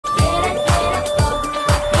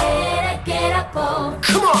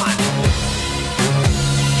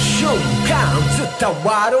伝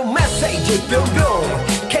わるメッセージビュンビュ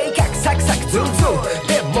ン、計画サクサクズンズン、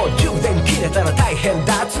でも充電切れたら大変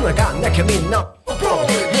だ、繋がんなきゃみんなプロね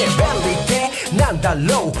え便利ってなんだ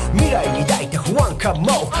ろう、未来に抱いて不安か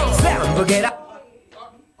も、全部ゲラ。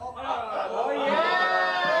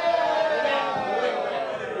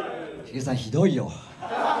ヒゲさんひどいよ。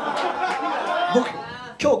僕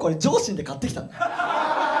今日これ上信で買ってきたんだ。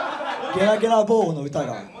ゲラゲラボーの歌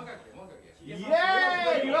が。イエーイ。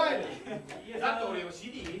だって俺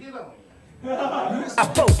CD 入れてたのに。ア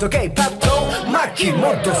ポートゲイパッド巻き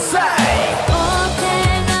戻さい。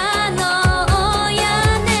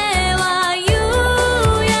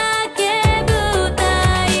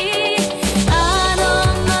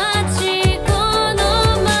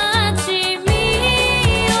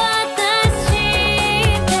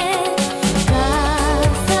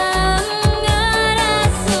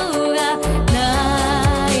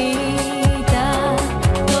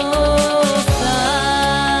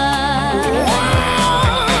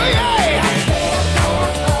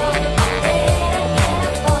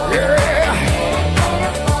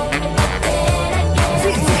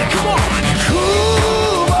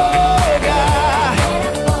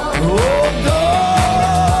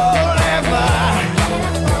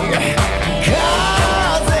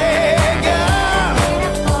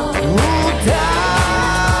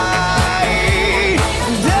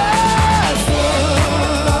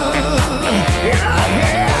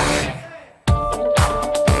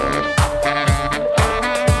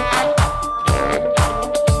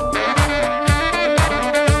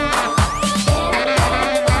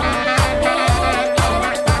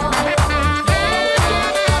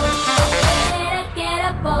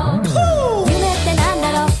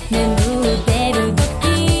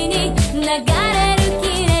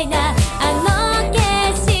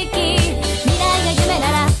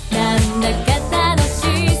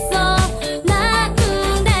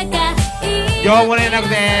業務連絡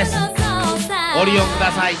です。ご利用く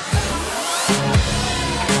ださい。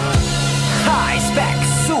ハイスペック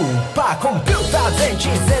スーパーコンピューター全知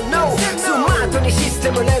全能、スマートにシス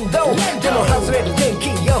テム連動、でも外れる天気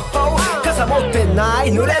予報、傘持ってな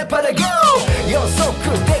い濡れっぱで GO、 予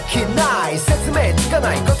測できない説明つか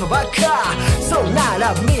ないことばっか、そうな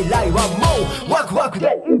ら未来はもうワクワクでい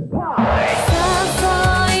っぱい。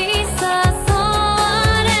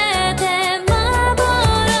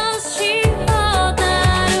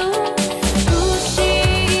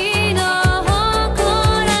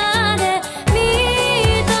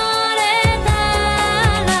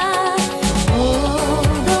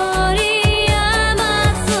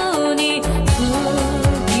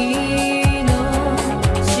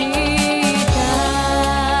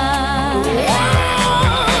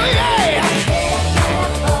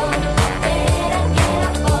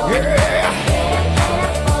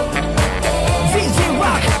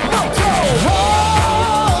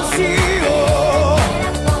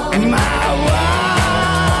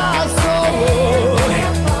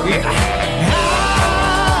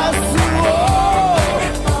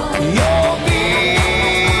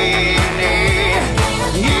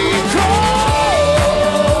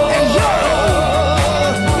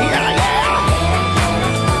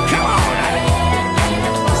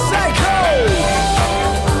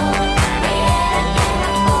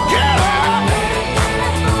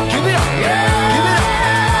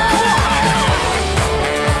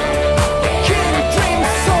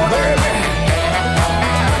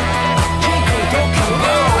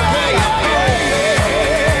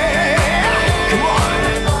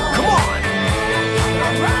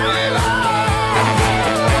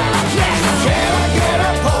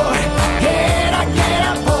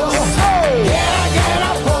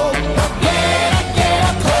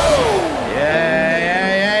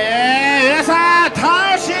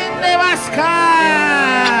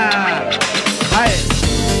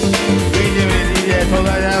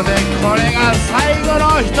これが最後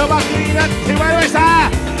の一幕になってまいりました。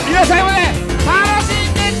皆さんまで楽し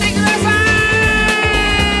んでいってください。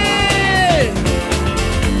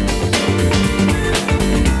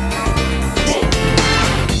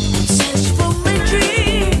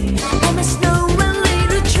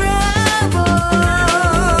Baby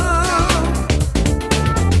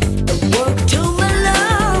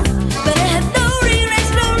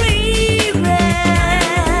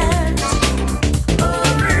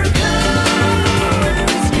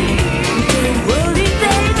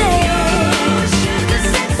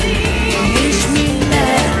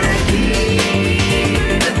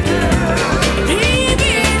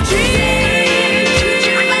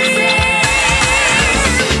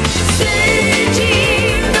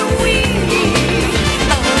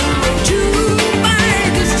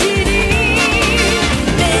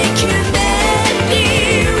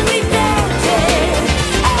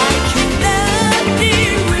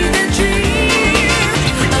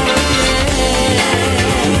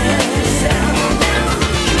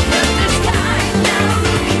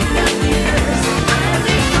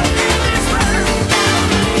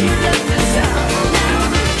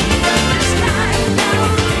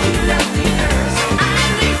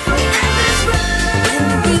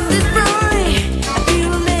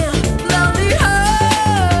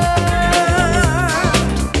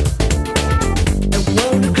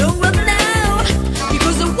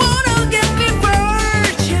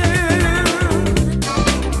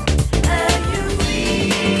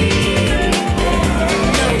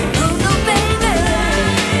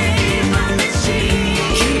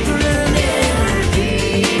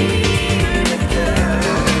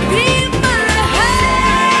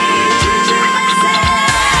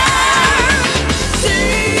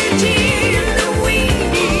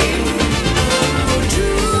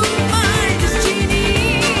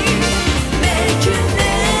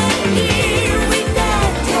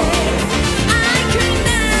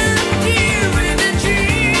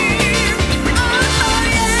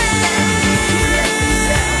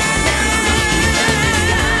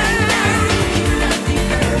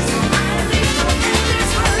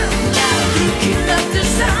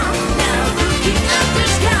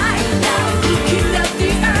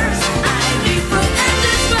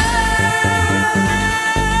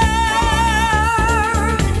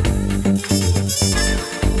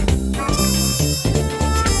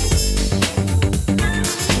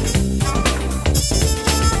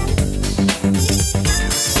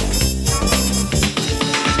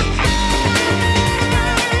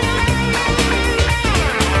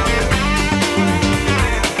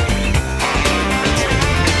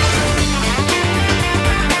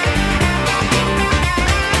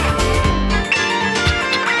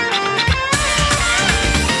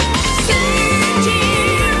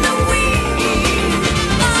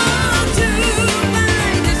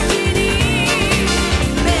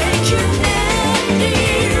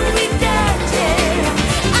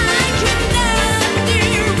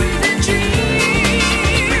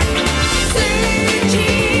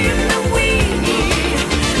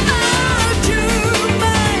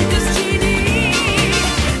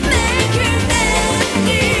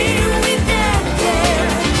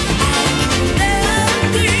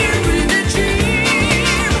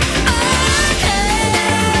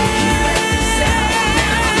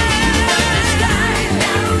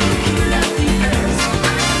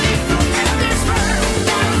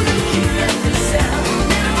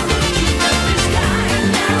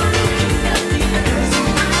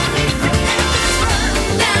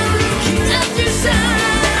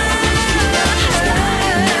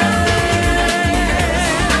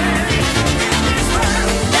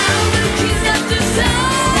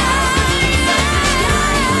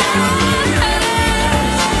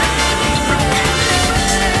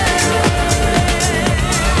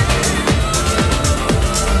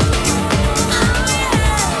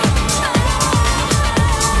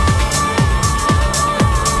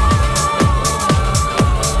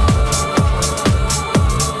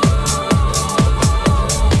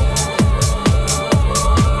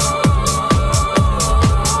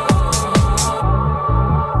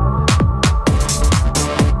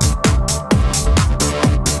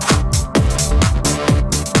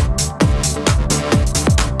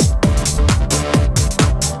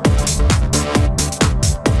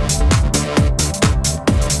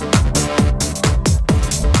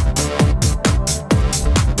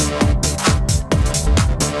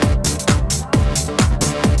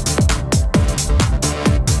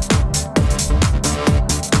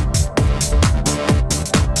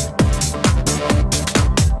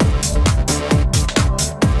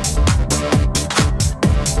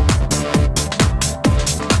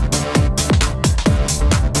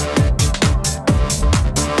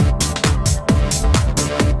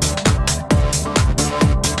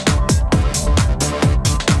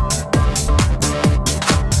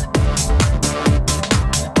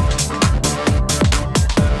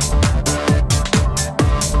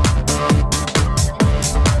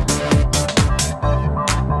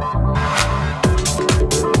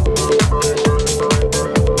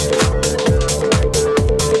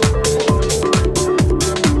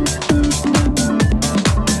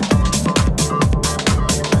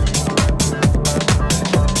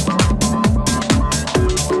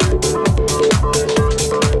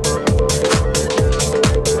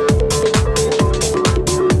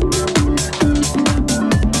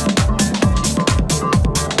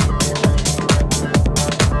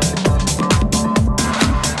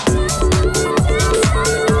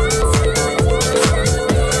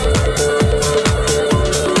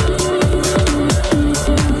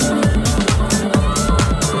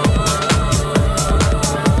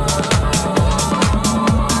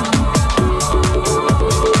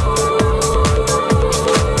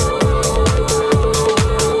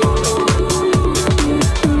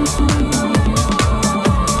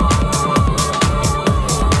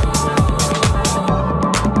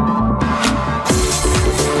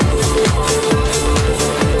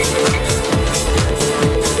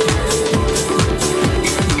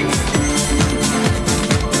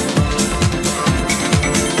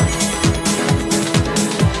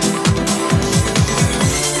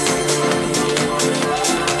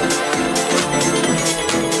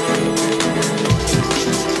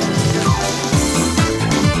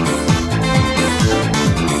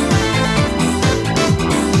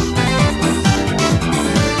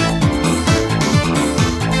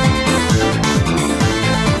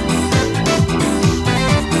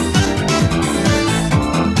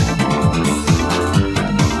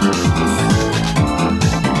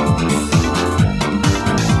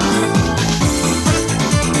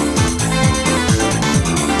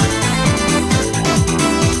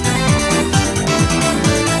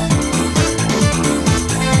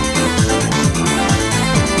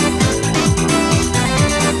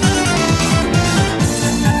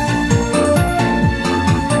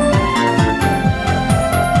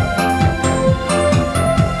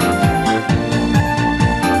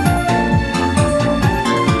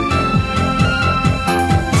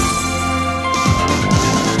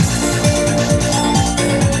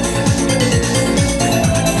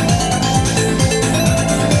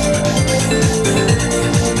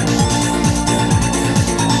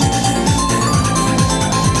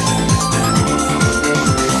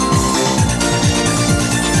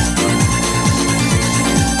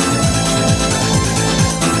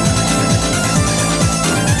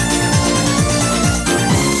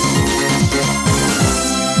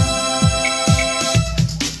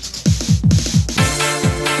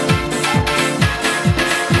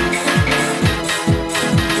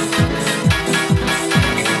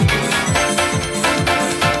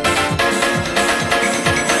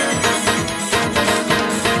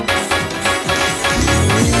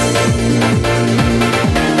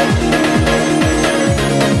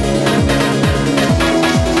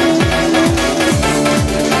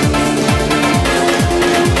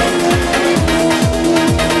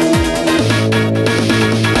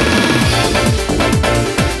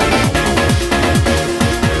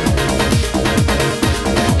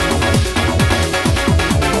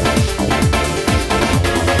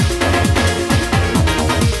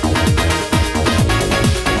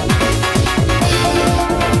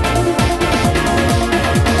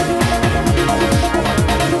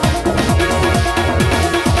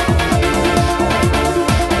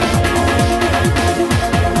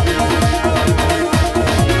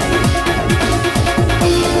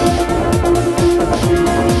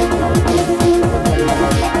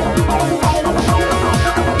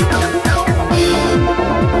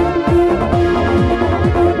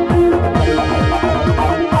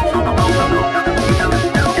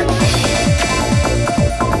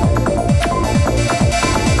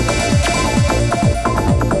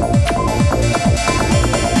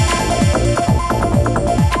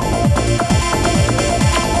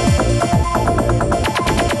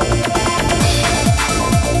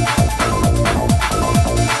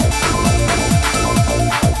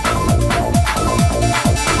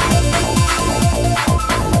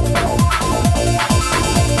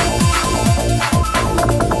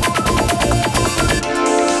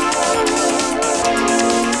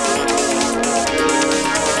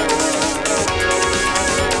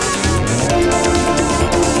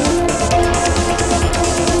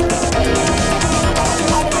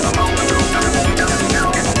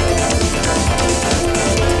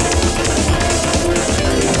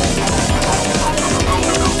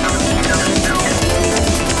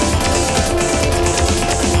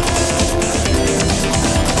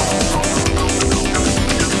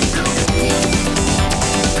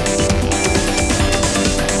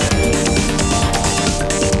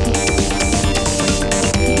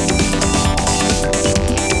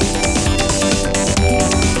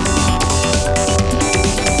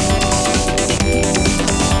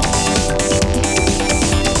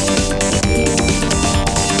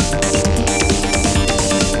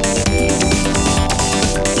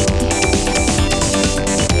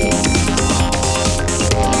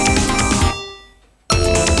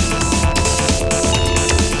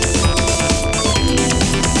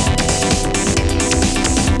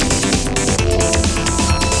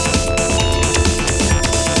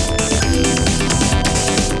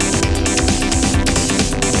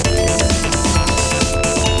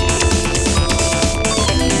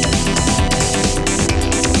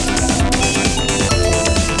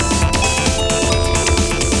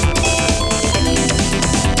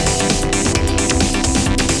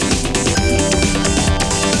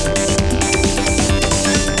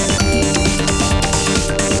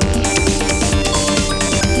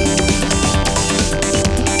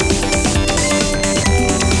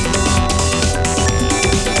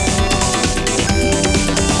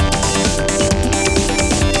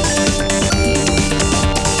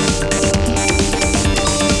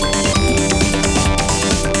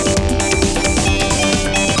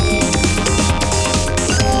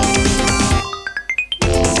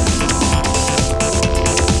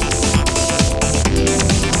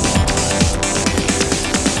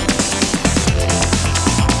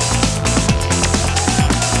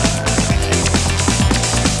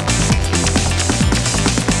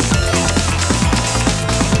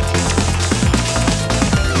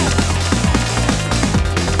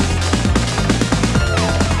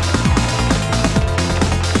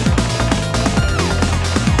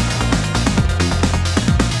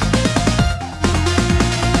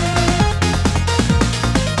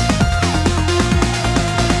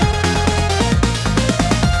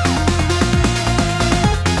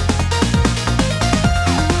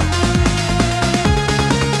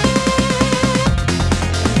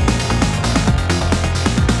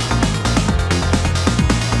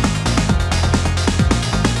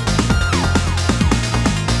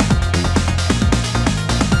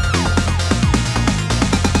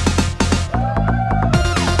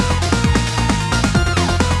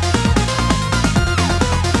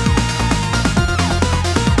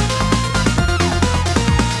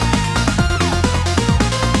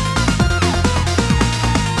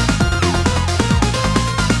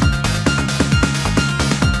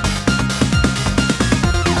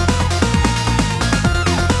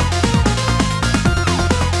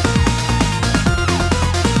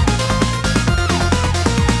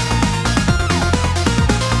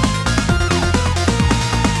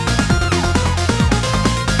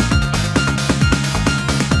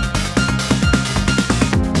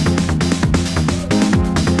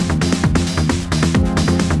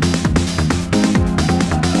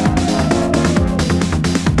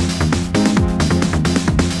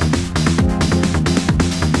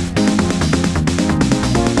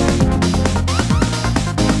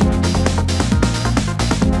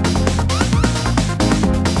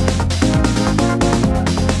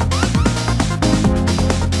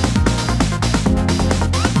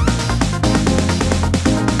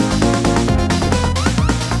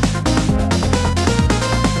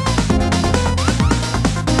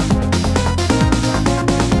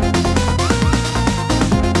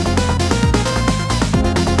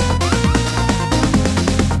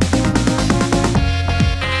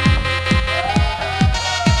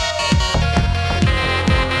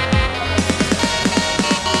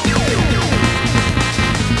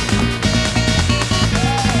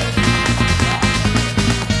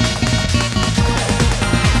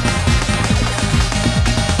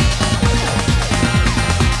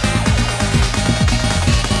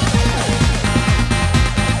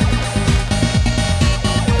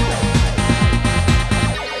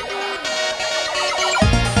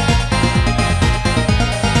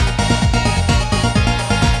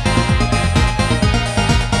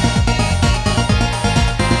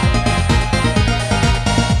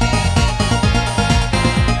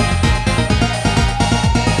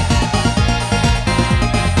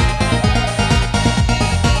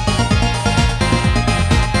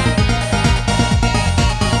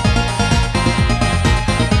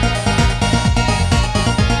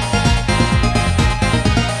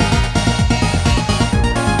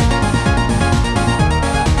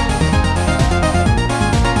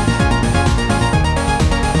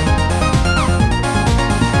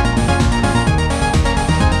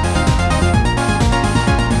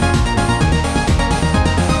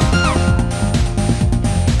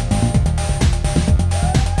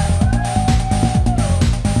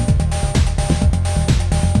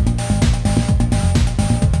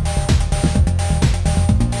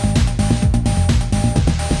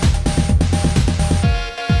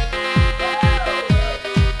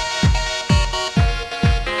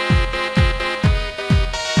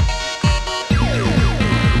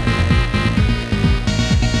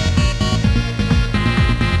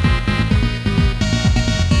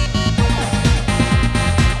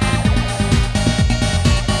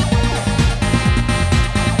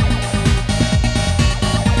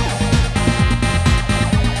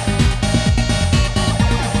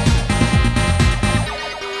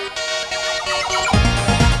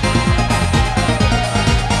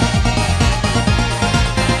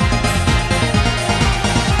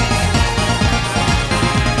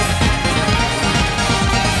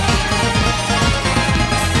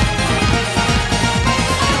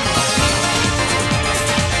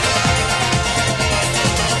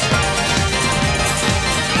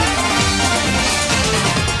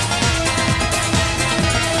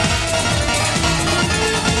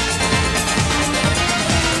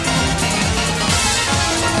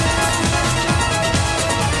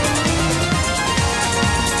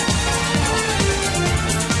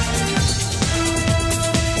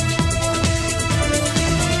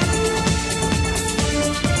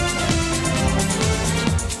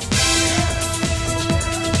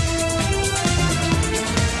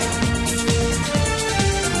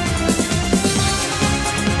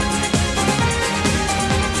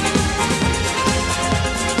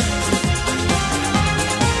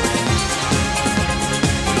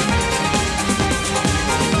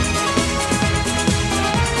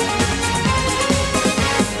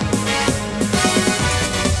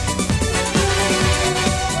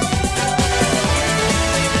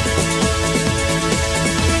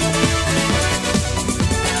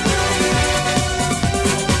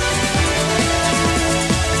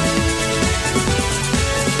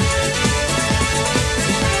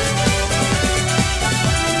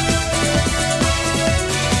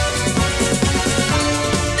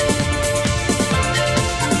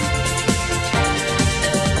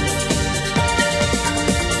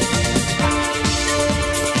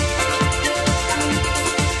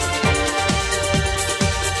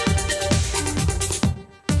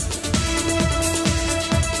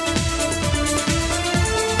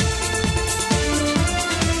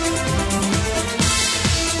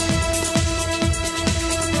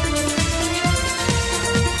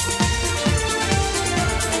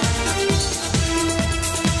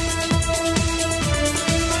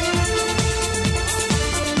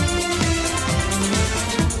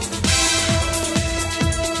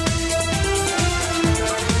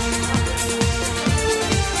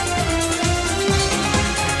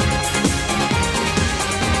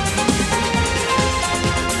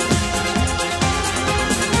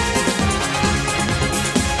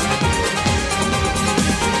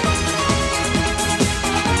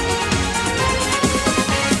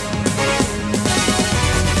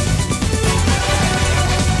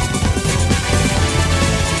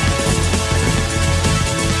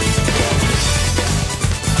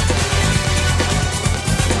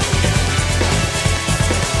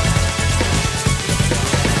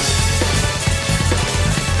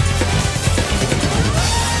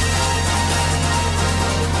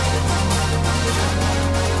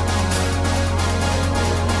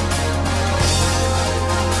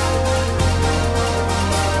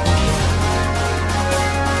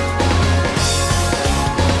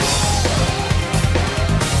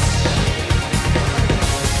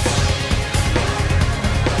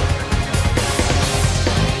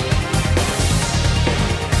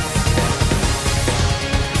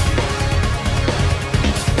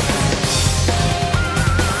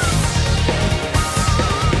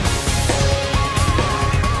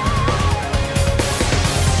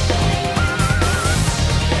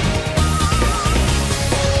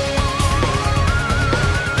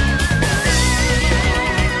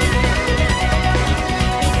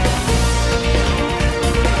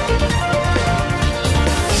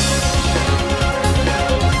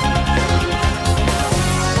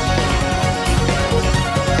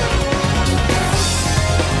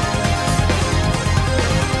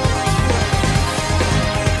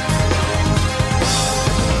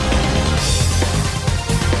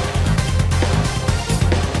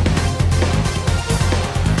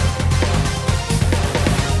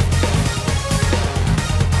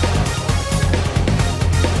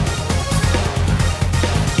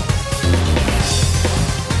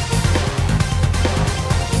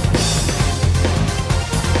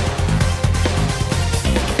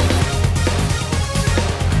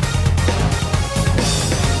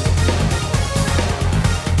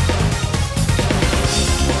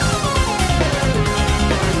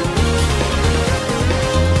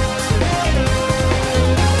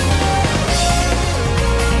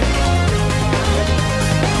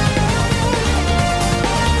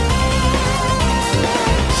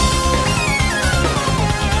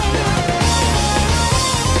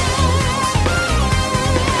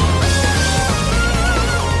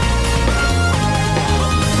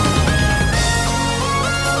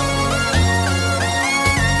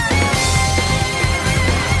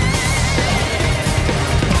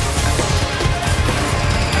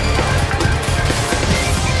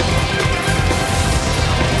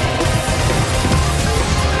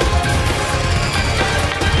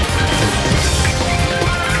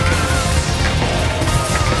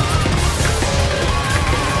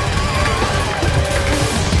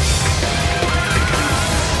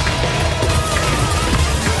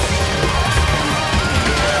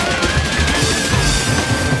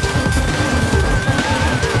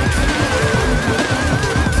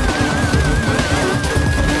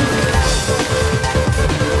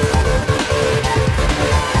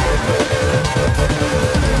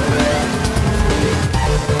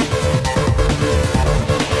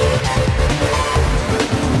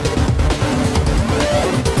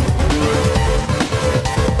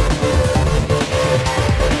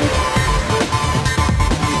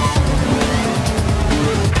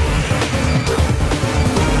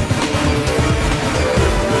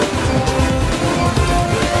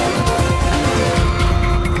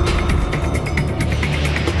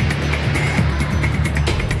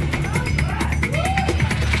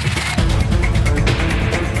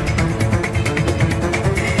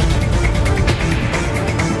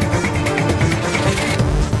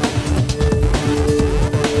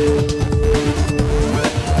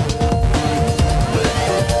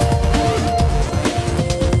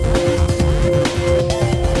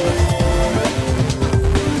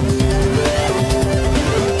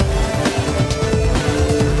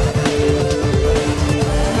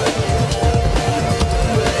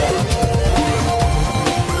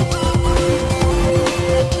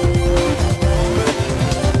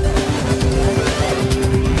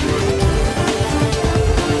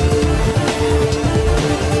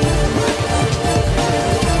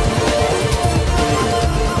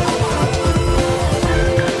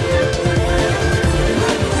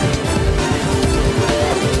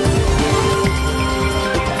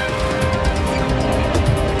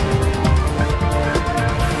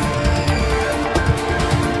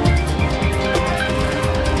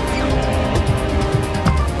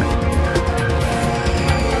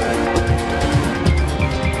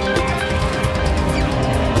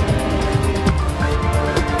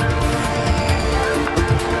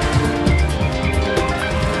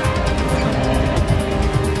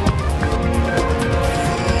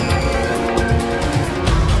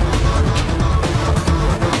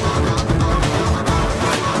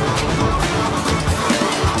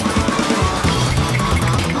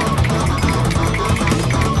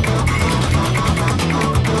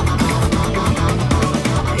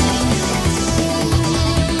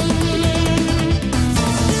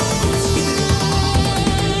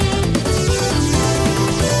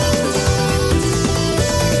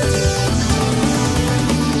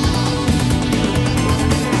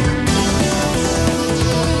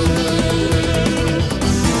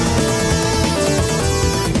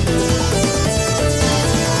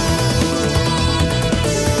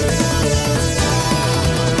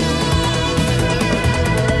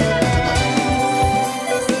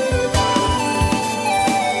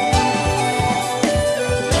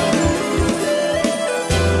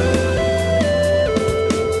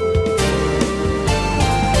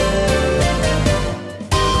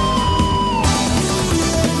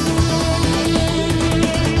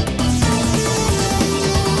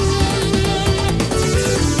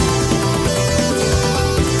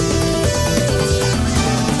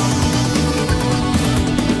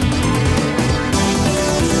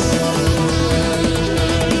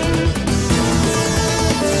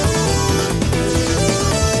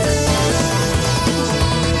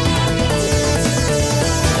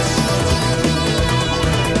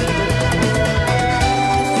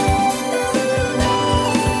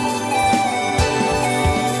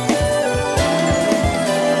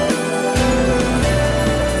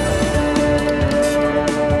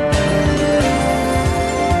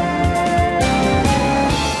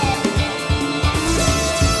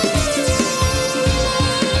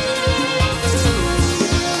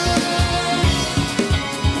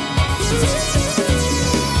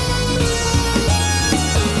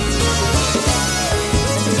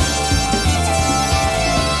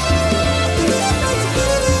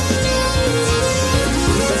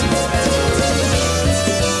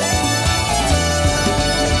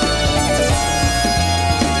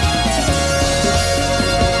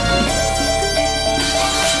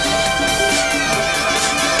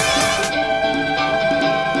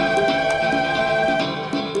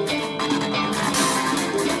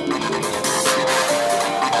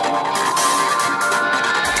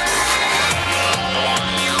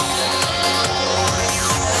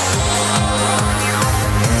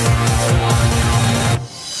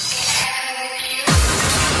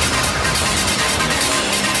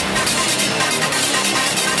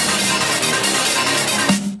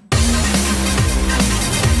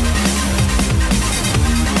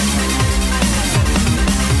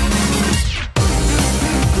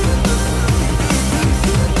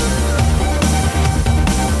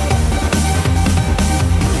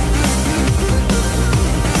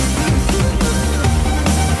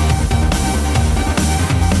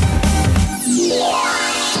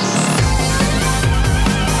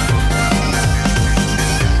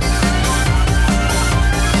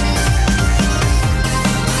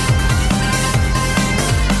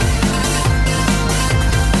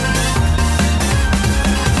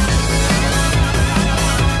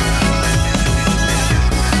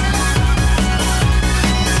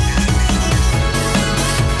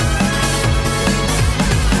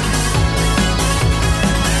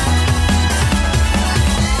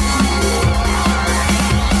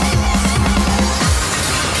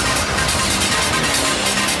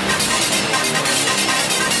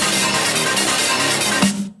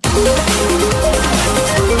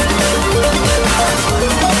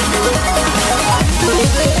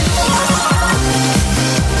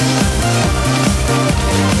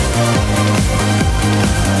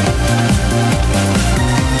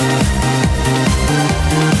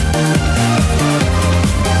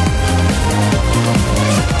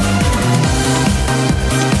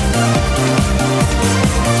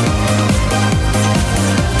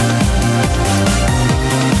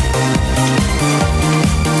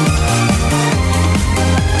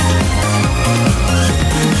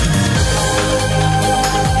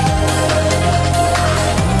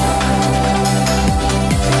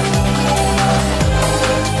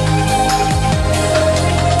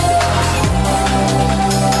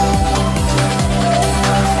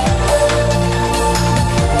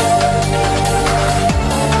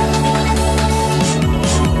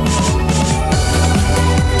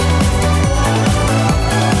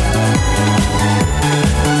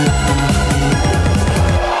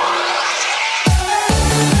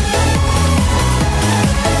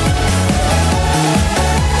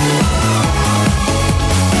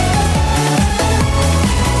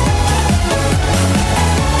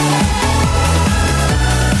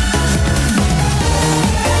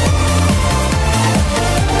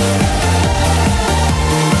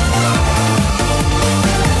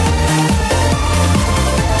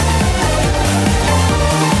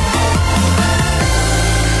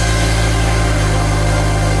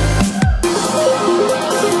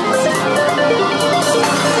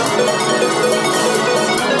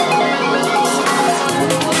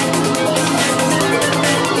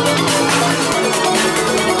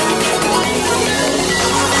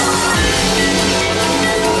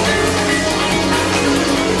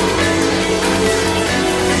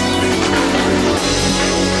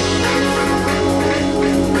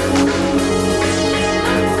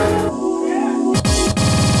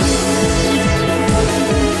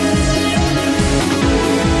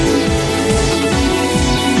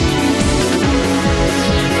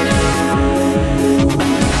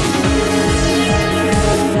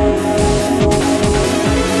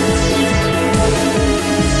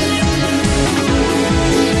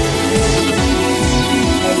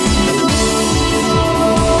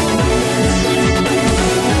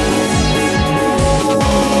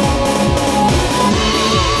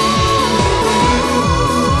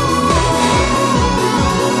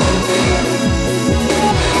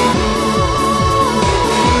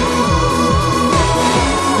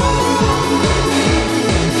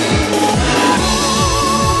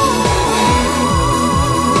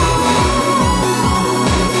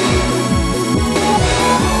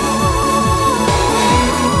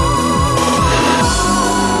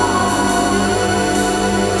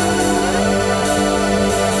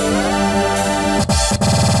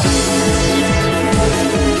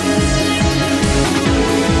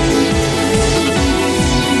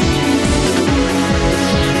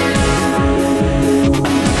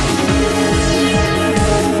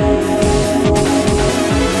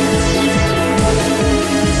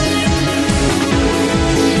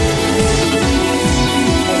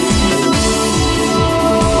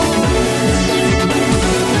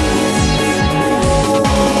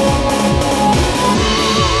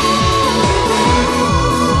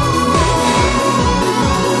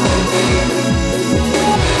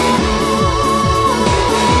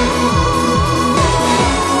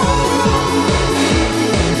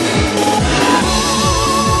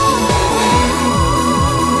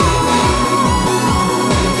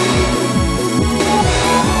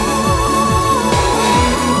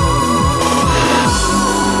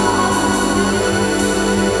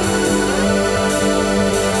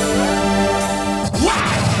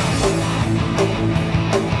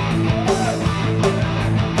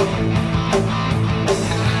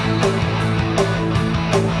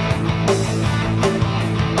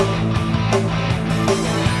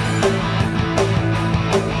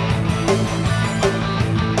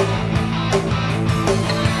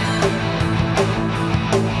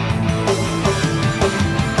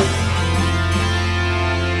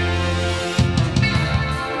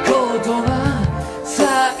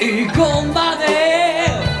後まで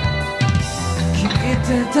聞いて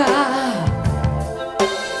たは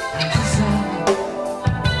ずさ。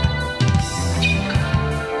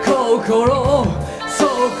心そ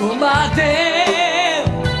こまで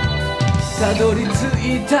たどり着い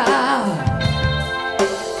たは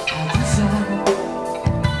ずさ。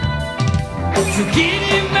月に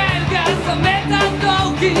目が覚めた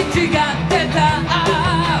時違ってた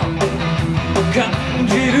感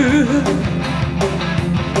じる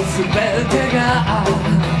全てが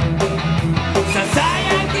ささや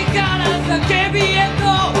きから叫びへと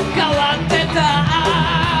変わってた。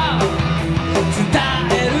伝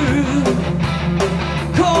える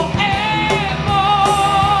声も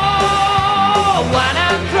Wanna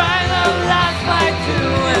try the last fight to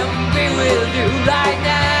and be with you right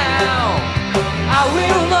now. I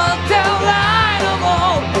will not tell lie no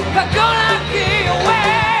more. But gonna be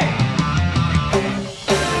away.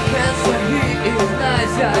 Yes, he is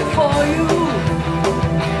nice guy for you.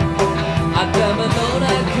 頭の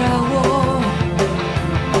中を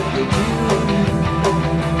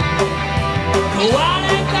壊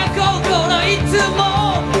れた心いつも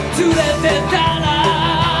連れてたら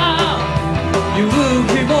勇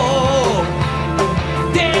気も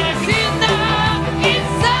出しない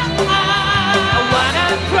さ。I wanna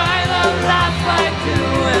try the last fight to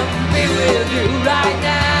and be with you right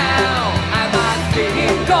now. I must be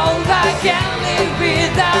cold, I can't live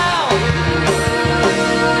without.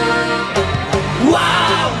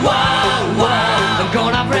 Wow, wow, wow, I'm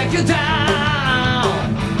gonna break you down.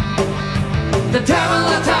 The devil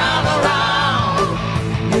will turn around.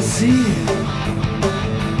 You see.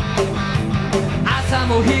 朝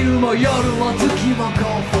も昼も夜も月もこ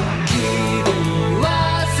う君は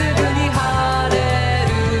すぐに晴れる。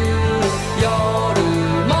夜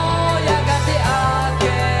もやがて明け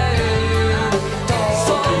る。そ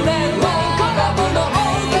れは子供の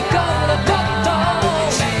男のこと。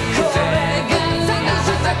これが探し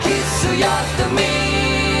たキスやってみ。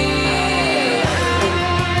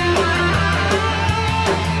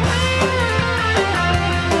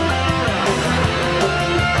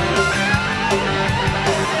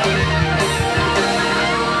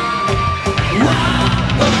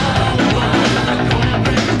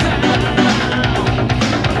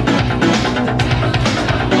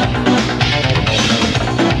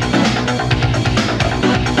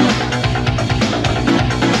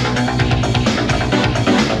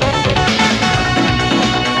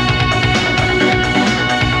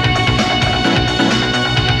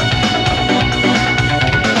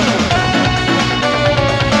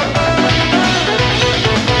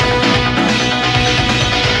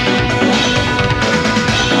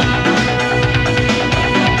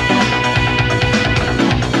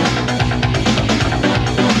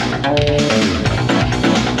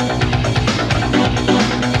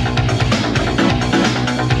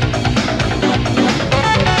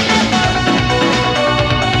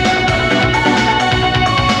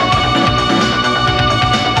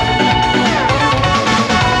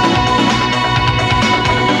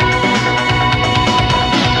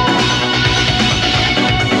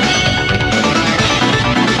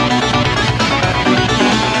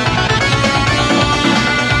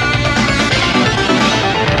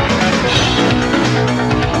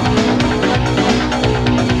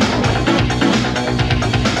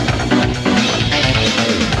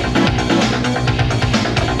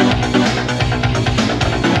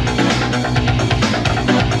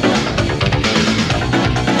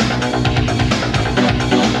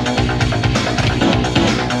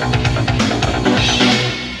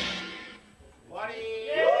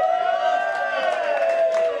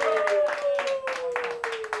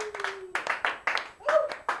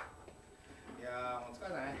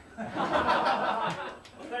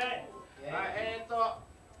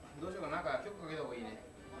どうしようか、なんか曲かけた方がいいね。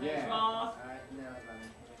お願いします。はい、なんかね、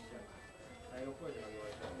最後声でかけま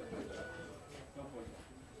した。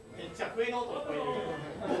めっちゃ笛の音聞こえる。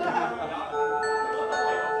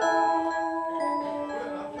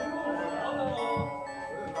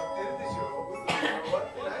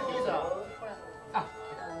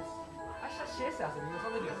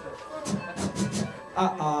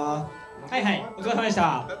はいはい、お疲れ様でした。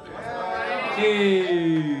は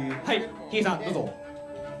い、キーさんどうぞ。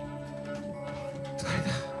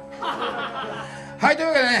はい、という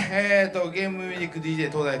わけでね、ゲームミュージック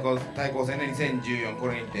DJ 東西対抗戦ね、2014、こ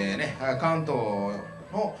れにてね、関東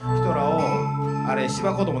の人らを、あれ、し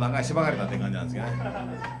ばことも長いしばかれたって感じなんですけどね。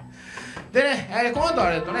でね、この後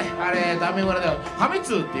あれとね、アメ村ではファミ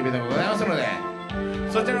通っていうイベントがございますので、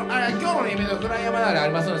そちらの今日のイベントフライヤーまであ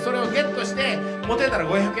りますので、それをゲットして持ってたら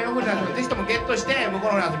500円オフになるので、ぜひともゲットして向こ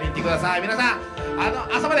うの方に遊びに行ってください。皆さん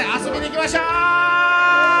朝まで遊びに行きましょう。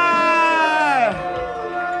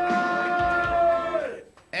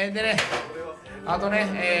でね、あとね、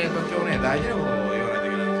今日ね、大事なことを言わないとい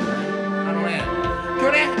けないんですよね。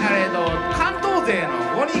今日ね、関東勢の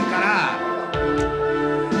5人から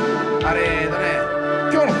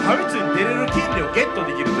今日のファミ通に出れる権利をゲット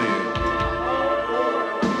できるという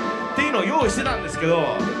っていうのを用意してたんですけ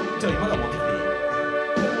ど、ちょっと今から持ってきていい？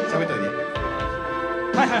喋っといていい？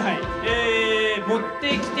はいはいはい、持って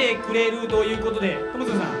きてくれるということで、友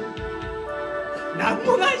津さん、なん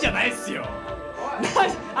もないじゃないっすよ。ま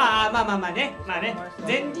あね、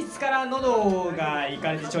前日から喉がい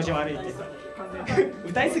かれて調子悪いって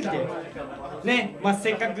歌いすぎてね、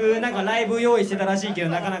せっかくなんかライブ用意してたらしいけど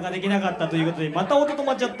なかなかできなかったということで、また音止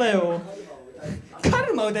まっちゃったよ。カ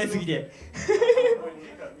ルマ歌いすぎて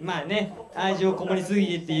まあね、愛情こもりすぎ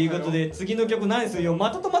てっていうことで、次の曲何するよ。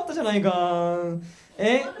また止まったじゃないか。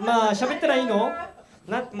まあ喋ったらいいの？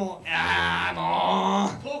もう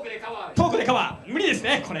トークでカバー無理です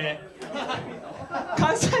ねこれ。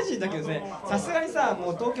関西人だけどね、さすがにさ、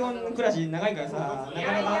もう東京の暮らし長いからさ、な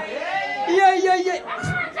かなかいやや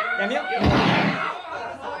めよう。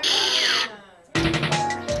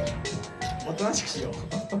おとなしくしよう。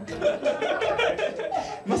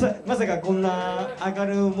まさかこんな上が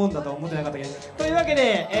るもんだとは思ってなかったけど。というわけ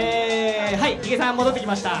で、はい、ヒゲさん戻ってき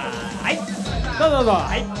ました。はい、どうぞ。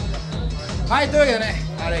はい、というわけでね、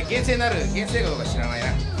厳正かどうか知らないな。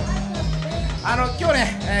今日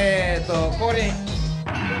ね、ここに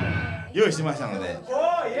用意してましたので、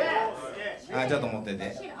ちょっと持って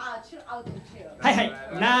て。はい、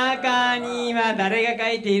中には誰が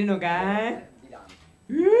書いているのか。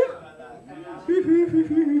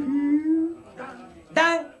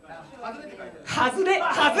ダン。外れ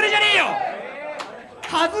じゃね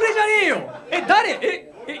えよ。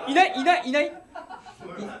誰？いない。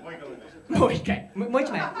もう一回、もう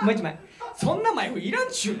一枚。そんな前いらん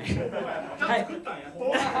ちゅうね。はい。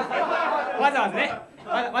わざわざね、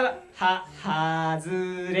外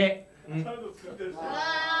れ。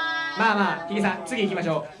まあ、ヒゲさん、次行きまし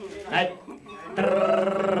ょう。はい。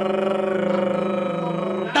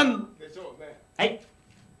ダン。はい。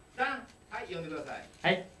読んでください。は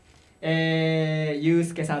い。ユー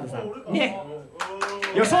スケサードさん。ね。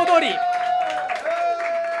予想通り。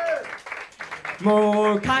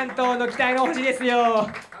もう関東の期待の星ですよ。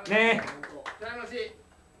ね。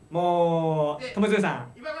もう友津さ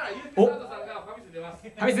ん。お。フ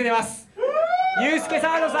ァミ通出ます。ユースケ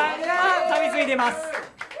サードさんがファミ通出ます。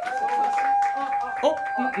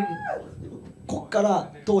こっから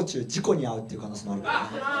道中事故に遭うっていう可能性もあるか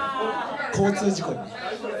らね。交通事故にね。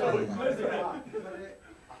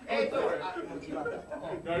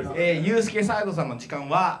ユースケサードさんの時間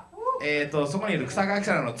はそこにいる草垣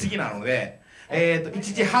さんの次なので1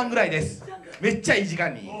時半ぐらいです。めっちゃいい時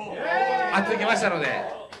間にやってきましたので、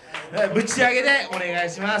ぶち上げでお願い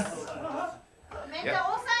します。めっちゃ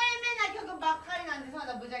抑えめな曲ばっかりなんで、そん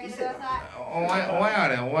なぶち上げてください。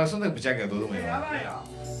お前そんなぶち上げはどうでもいいわ。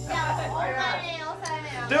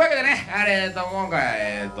というわけでね、今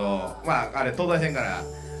回東大戦から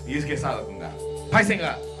ユースケサード君がパイセン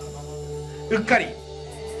がうっかり。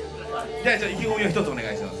じゃあちょっと意気込みを一つお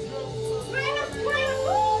願いします。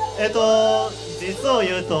実を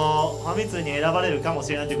言うとファミ通に選ばれるかも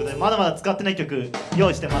しれないということで、まだまだ使ってない曲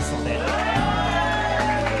用意してますので、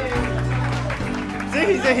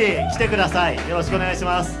ぜひぜひ来てください。よろしくお願いし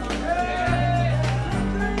ます。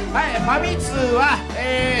はい、ファミ通は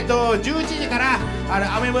11時から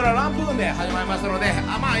アメ村ランプーンで始まりますので、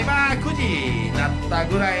今9時になった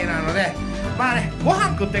ぐらいなので、ご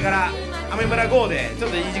飯食ってからアメ村 GO でちょ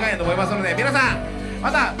っといい時間やと思いますので、皆さん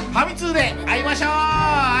またファミ通で会いましょう。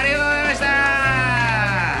ありがとうございました。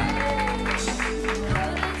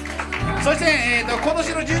そして、今年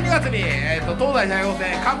の12月に、東西対抗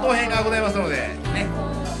戦関東編がございますのでね、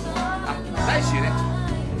来週ね、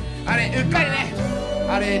うっかりね、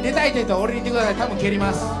出たいって言ったら俺に言ってください。多分蹴り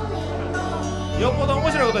ます。よっぽど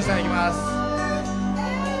面白いことしたらいきます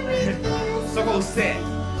そこうっせえ。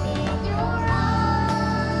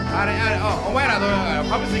お前らどうやフ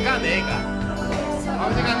ァミ通行かんでええか。ファ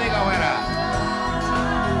ミ通行かんでええかお前ら。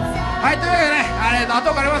はい、というわけでね、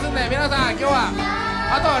後がありますんで、皆さん今日は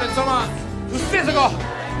あとはそのうっせえそこ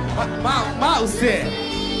うっせえ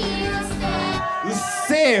うっ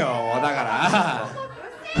せえよだから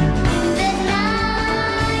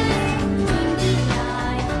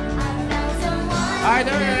はい、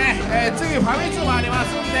というわけでね、次ファミ通もありま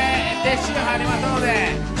すんで、撤収入りますの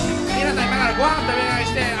で、皆さん今からご飯食べながら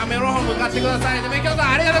して雨の方向かってください。で勉強さ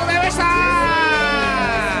んありがとうございました。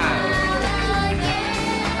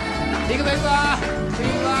行くぞ行くぞ行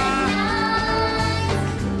くぞ。